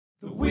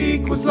The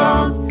week was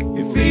long,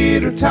 your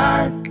feet are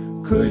tired,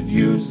 could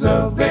use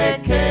a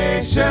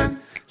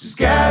vacation. Just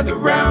gather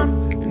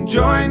round and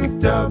join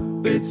with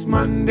Dub, it's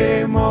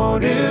Monday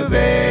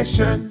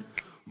Motivation.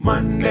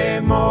 Monday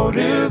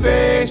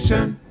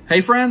Motivation. Hey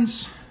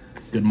friends,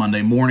 good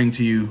Monday morning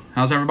to you.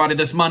 How's everybody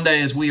this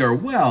Monday as we are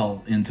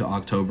well into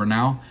October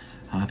now?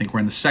 I think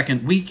we're in the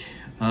second week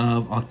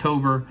of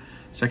October,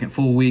 second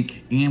full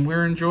week, and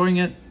we're enjoying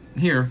it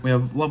here. We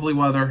have lovely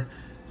weather.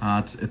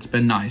 It's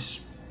been nice.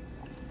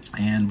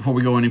 And before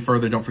we go any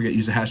further, don't forget,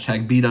 use the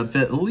hashtag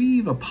 #BeatUpFit.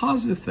 Leave a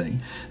positive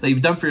thing that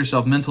you've done for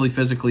yourself mentally,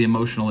 physically,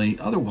 emotionally,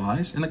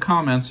 otherwise, in the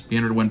comments. Be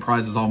entered to win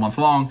prizes all month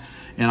long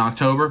in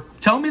October.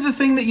 Tell me the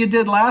thing that you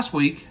did last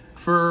week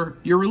for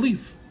your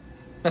relief.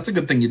 That's a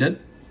good thing you did.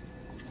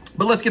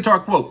 But let's get to our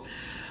quote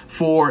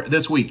for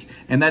this week.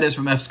 And that is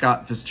from F.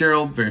 Scott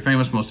Fitzgerald, very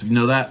famous. Most of you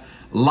know that.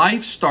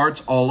 Life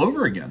starts all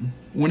over again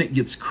when it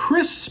gets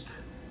crisp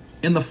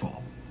in the fall.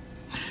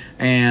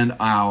 And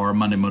our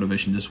Monday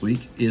motivation this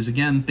week is,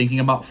 again, thinking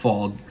about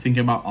fall,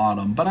 thinking about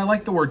autumn. But I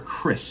like the word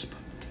crisp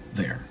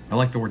there. I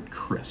like the word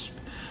crisp.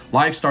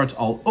 Life starts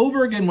all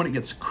over again when it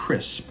gets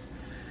crisp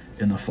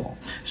in the fall.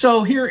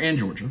 So here in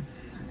Georgia,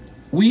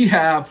 we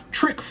have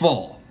trick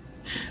fall.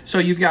 So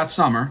you've got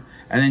summer,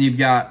 and then you've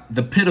got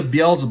the pit of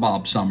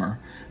Beelzebub summer,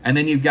 and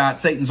then you've got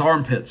Satan's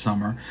armpit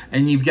summer,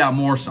 and you've got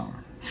more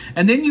summer.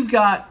 And then you've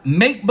got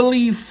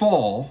make-believe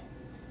fall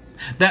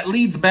that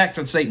leads back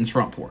to Satan's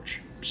front porch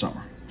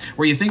summer,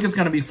 where you think it's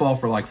going to be fall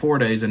for like 4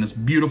 days and it's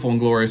beautiful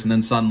and glorious, and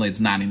then suddenly it's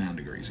 99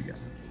 degrees again.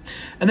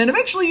 And then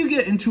eventually you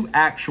get into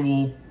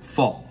actual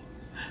fall.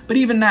 But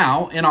even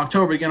now, in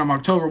October, beginning of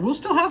October, we'll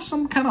still have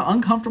some kind of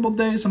uncomfortable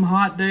days, some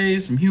hot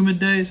days, some humid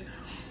days.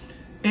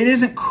 It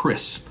isn't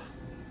crisp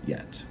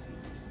yet.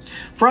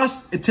 For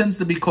us, it tends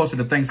to be closer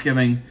to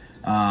Thanksgiving,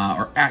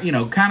 or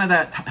kind of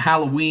that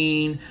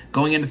Halloween,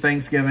 going into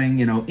Thanksgiving,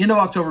 into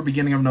October,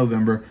 beginning of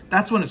November.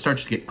 That's when it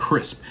starts to get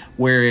crisp,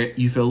 where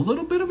you feel a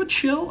little bit of a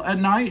chill at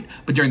night,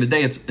 but during the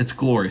day, it's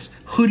glorious.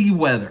 Hoodie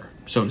weather,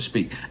 so to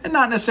speak. And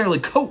not necessarily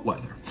coat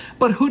weather,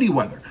 but hoodie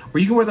weather,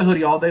 where you can wear the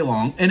hoodie all day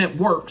long, and it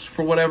works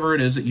for whatever it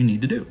is that you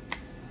need to do.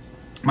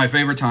 My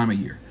favorite time of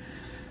year.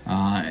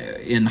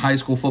 In high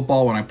school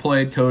football, when I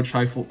played, coached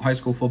high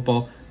school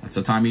football, that's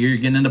the time of year you're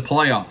getting into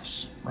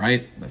playoffs,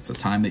 right? That's the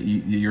time that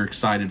you're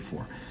excited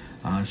for.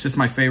 It's just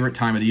my favorite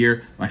time of the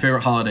year. My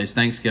favorite holiday is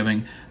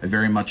Thanksgiving. I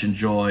very much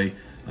enjoy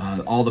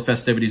all the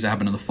festivities that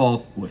happen in the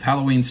fall with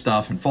Halloween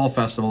stuff and fall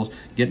festivals,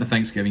 getting to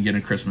Thanksgiving,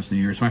 getting to Christmas, New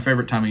Year. It's my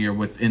favorite time of year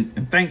in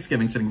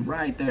Thanksgiving, sitting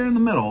right there in the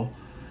middle.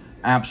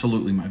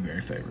 Absolutely my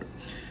very favorite.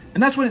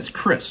 And that's when it's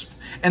crisp.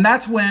 And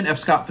that's when F.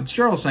 Scott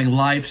Fitzgerald is saying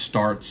life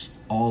starts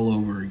all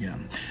over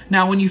again.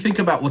 Now, when you think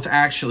about what's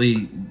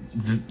actually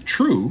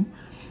true,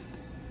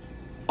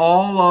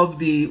 all of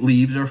the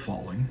leaves are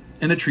falling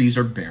and the trees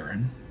are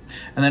barren.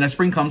 And then as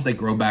spring comes, they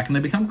grow back and they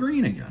become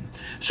green again.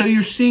 So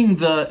you're seeing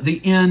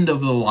the end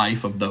of the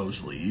life of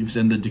those leaves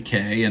and the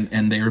decay,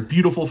 and they are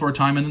beautiful for a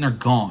time, and then they're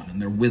gone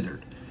and they're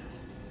withered.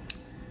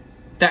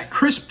 That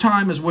crisp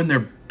time is when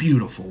they're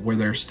beautiful, where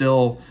they're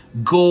still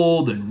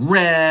gold and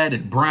red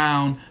and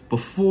brown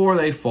before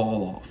they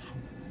fall off.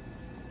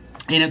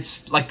 And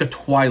it's like the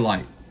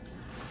twilight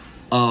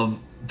of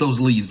those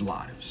leaves'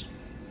 lives.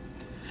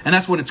 And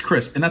that's when it's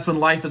crisp. And that's when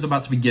life is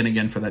about to begin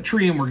again for that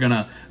tree. And we're going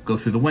to go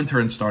through the winter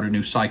and start a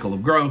new cycle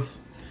of growth.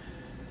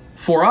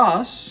 For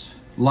us,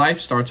 life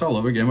starts all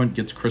over again when it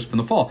gets crisp in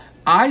the fall.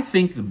 I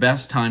think the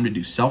best time to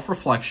do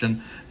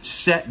self-reflection,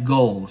 set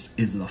goals,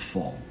 is the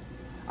fall.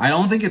 I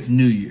don't think it's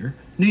New Year.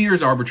 New Year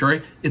is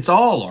arbitrary. It's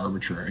all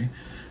arbitrary.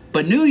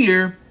 But New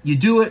Year, you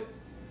do it,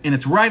 and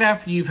it's right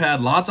after you've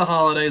had lots of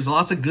holidays,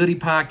 lots of goodie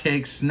pie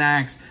cakes,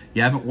 snacks.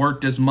 You haven't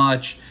worked as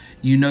much.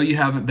 You know you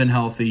haven't been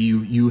healthy.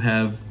 You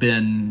have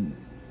been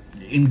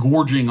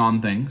engorging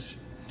on things.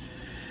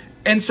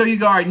 And so you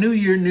go, all right, new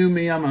year, new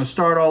me. I'm going to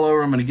start all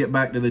over. I'm going to get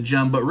back to the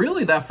gym. But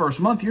really, that first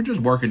month, you're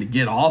just working to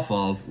get off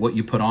of what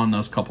you put on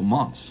those couple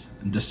months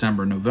in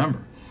December,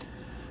 November.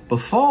 But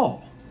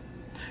fall,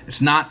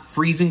 it's not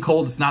freezing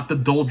cold. It's not the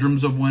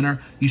doldrums of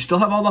winter. You still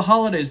have all the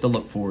holidays to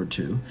look forward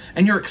to.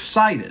 And you're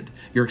excited.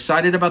 You're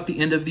excited about the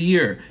end of the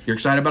year. You're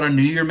excited about a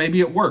new year, maybe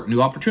at work,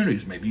 new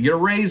opportunities. Maybe you get a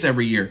raise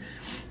every year.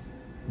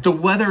 The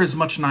weather is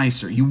much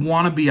nicer. You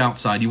want to be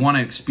outside. You want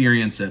to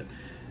experience it.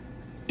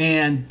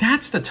 And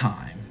that's the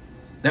time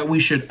that we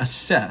should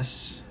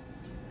assess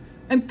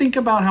and think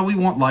about how we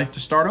want life to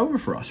start over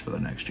for us for the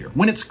next year.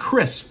 When it's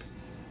crisp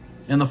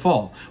in the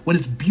fall, when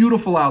it's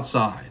beautiful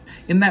outside,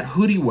 in that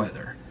hoodie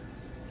weather,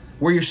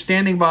 where you're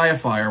standing by a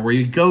fire, where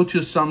you go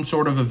to some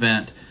sort of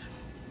event,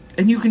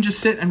 and you can just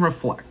sit and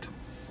reflect.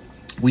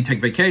 We take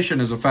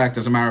vacation as a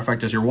matter of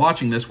fact, as you're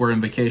watching this, we're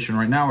in vacation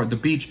right now at the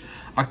beach.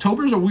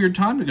 October is a weird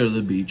time to go to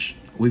the beach.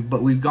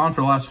 But we've gone for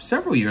the last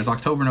several years,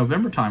 October,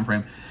 November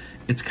timeframe.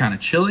 It's kind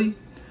of chilly,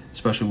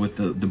 especially with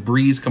the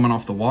breeze coming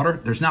off the water.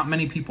 There's not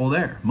many people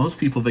there. Most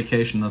people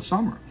vacation in the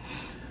summer.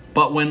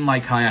 But when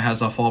like Kaya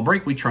has a fall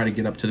break, we try to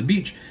get up to the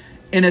beach.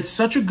 And it's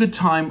such a good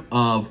time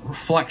of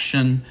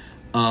reflection,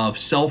 of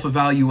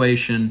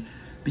self-evaluation,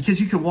 because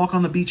you could walk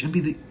on the beach and be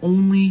the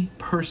only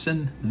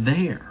person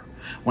there.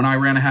 When I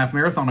ran a half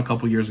marathon a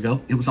couple years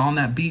ago, it was on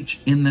that beach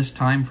in this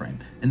time frame,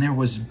 and there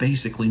was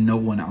basically no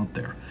one out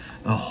there.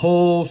 The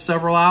whole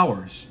several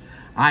hours,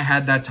 I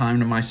had that time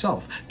to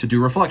myself to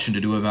do reflection,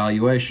 to do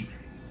evaluation.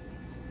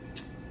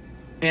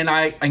 And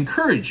I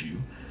encourage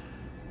you,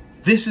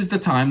 this is the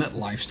time that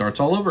life starts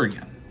all over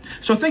again.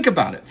 So think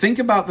about it. Think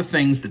about the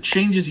things, the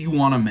changes you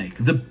want to make,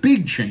 the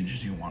big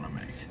changes you want to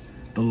make,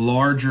 the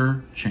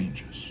larger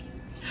changes.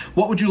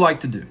 What would you like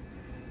to do?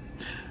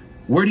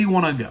 Where do you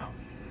want to go?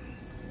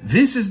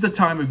 This is the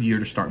time of year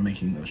to start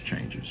making those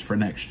changes for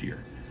next year,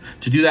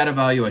 to do that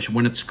evaluation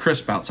when it's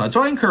crisp outside.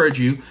 So I encourage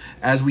you,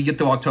 as we get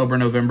to October,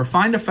 November,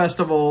 find a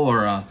festival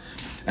or a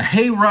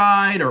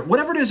hayride or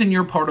whatever it is in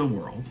your part of the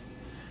world.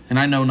 And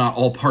I know not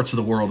all parts of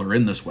the world are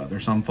in this weather.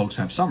 Some folks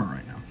have summer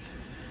right now.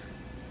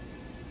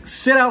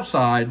 Sit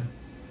outside,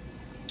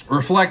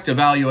 reflect,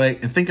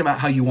 evaluate, and think about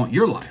how you want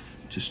your life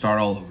to start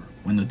all over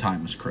when the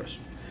time is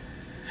crisp.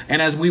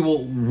 And as we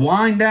will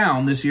wind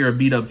down this year of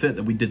Beat Up Fit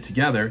that we did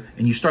together,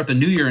 and you start the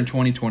new year in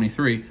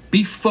 2023,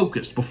 be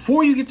focused.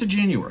 Before you get to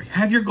January,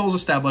 have your goals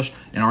established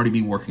and already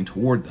be working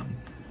toward them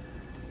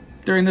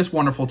during this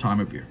wonderful time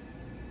of year.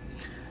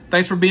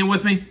 Thanks for being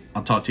with me.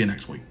 I'll talk to you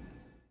next week.